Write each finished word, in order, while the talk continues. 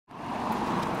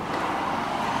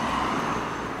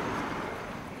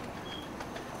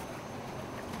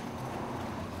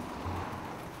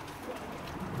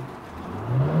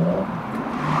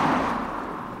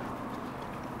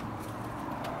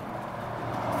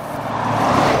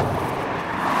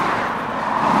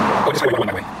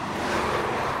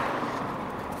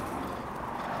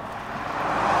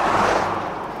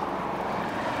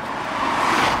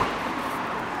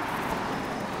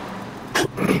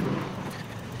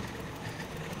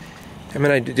I mean,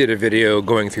 I did a video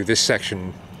going through this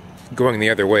section, going the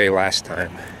other way last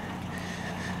time.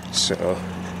 So,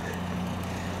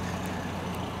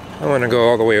 I want to go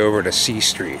all the way over to C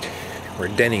Street, where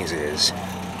Denny's is.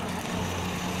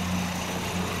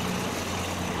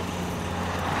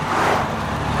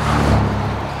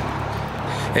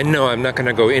 And no, I'm not going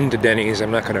to go into Denny's.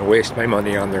 I'm not going to waste my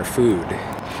money on their food.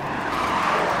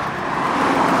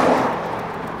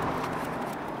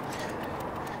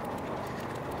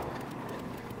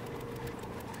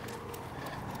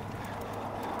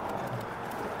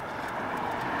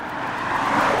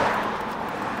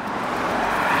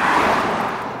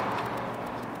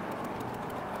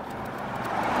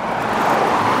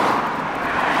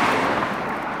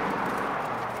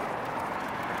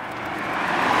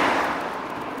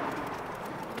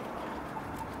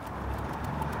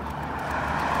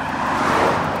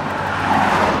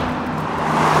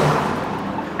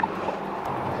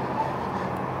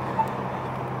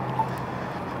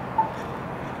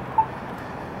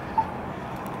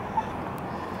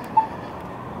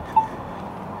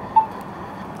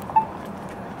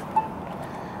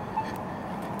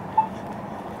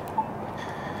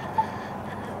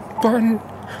 Bun,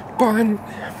 bun,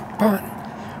 bun,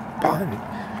 bun,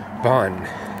 bun.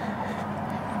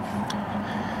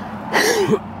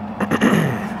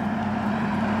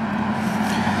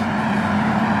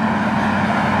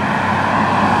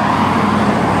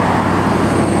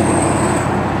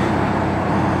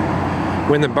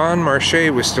 When the Bon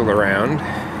Marché was still around,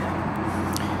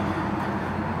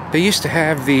 they used to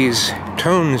have these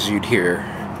tones you'd hear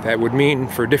that would mean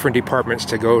for different departments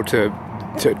to go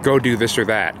do this or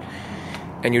that.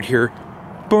 And you'd hear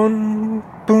bun,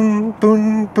 bun,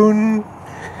 bun, bun.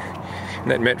 And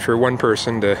that meant for one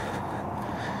person to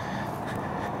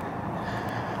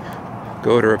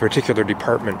go to a particular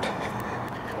department.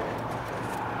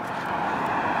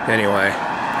 Anyway.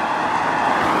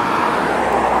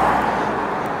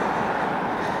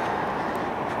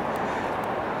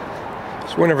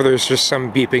 So whenever there's just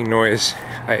some beeping noise,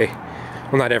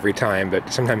 well, not every time,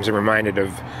 but sometimes I'm reminded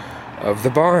of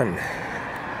the Bon.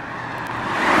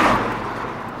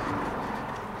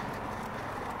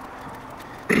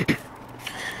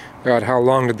 God, how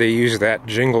long did they use that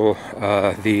jingle,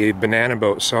 the Banana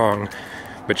Boat song,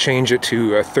 but change it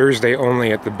to Thursday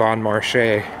only at the Bon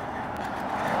Marché?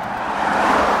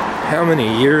 How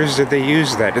many years did they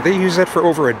use that? Did they use that for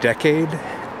over a decade?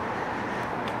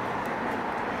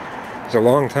 It's a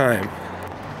long time.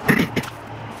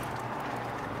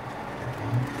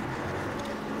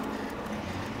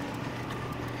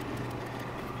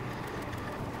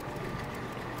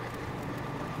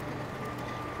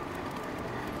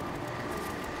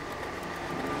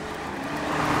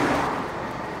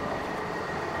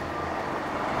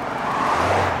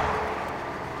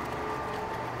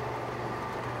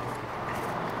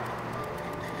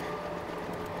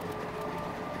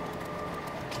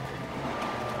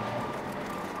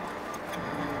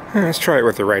 Let's try it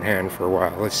with the right hand for a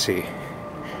while. Let's see.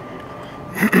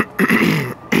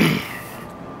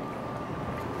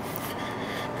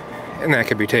 And that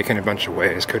could be taken a bunch of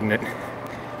ways, couldn't it?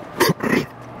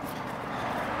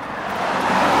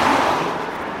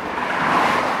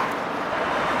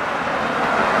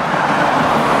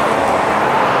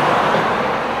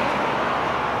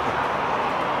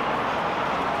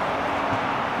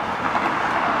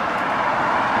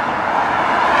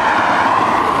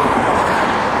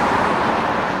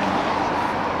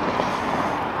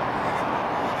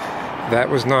 That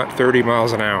was not 30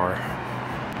 miles an hour.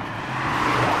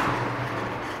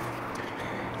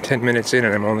 10 minutes in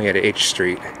and I'm only at H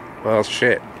Street. Well,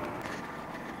 shit.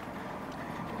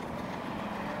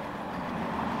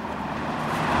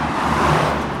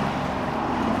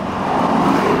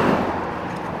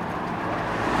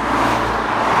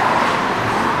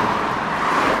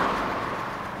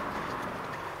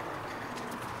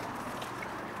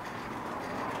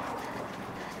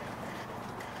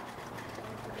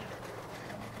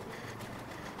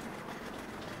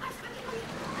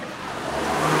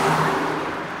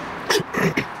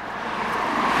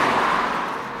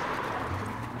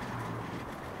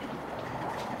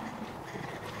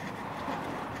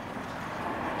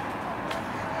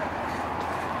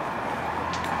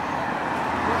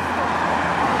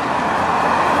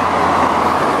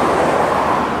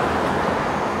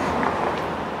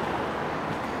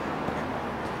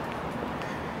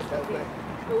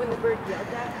 But when the bird yelled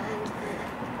that, I was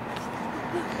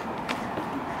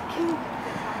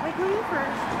like, "Go you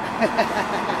first."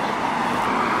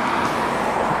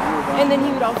 And then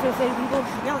he would also say to people,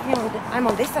 "No, I'm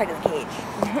on this side of the cage."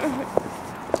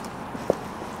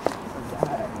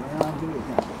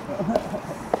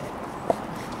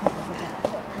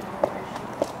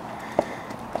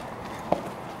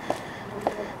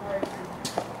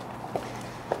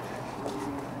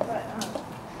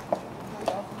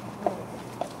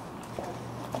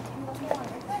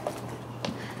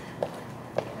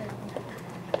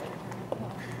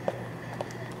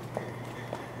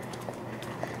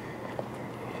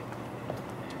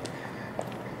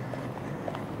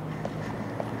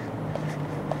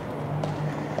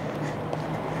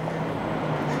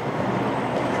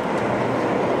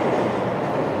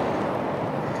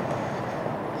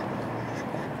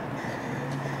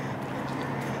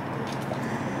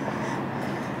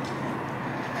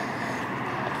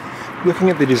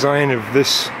 Looking at the design of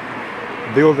this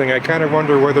building, I kind of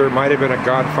wonder whether it might have been a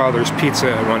Godfather's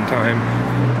Pizza at one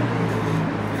time.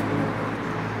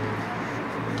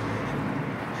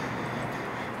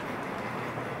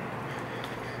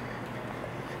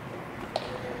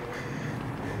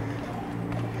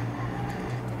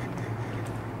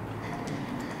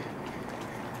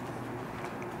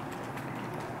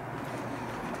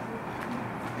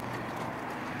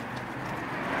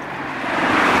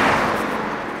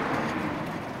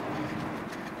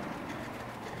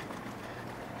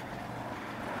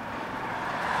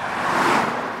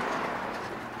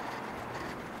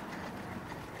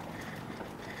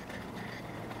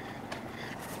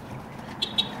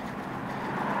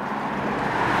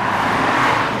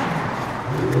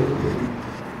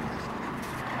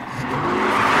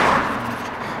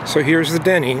 So here's the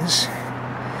Denny's.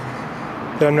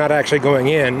 I'm not actually going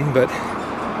in, but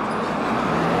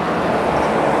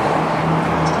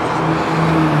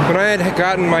when I had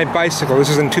gotten my bicycle, this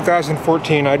is in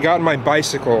 2014, I'd gotten my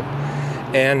bicycle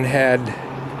and had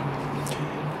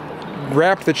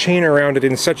wrapped the chain around it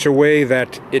in such a way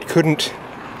that it couldn't,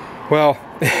 well,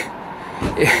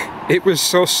 it was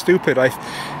so stupid.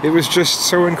 It was just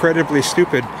so incredibly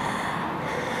stupid.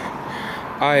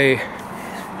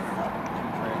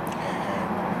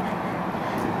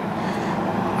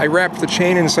 I wrapped the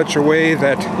chain in such a way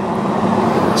that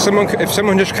if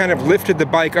someone just kind of lifted the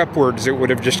bike upwards, it would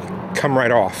have just come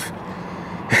right off.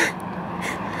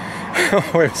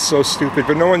 Oh, it's so stupid,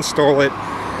 but no one stole it.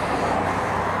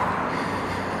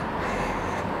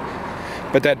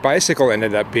 But that bicycle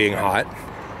ended up being hot.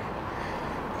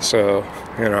 So,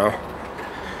 you know.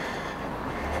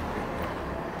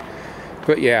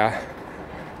 But yeah.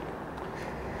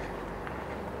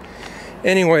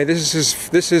 Anyway, this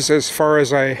is as far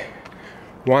as I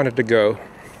wanted to go.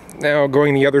 Now,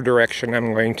 going the other direction,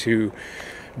 I'm going to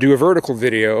do a vertical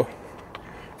video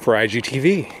for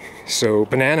IGTV. So,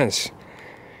 bananas.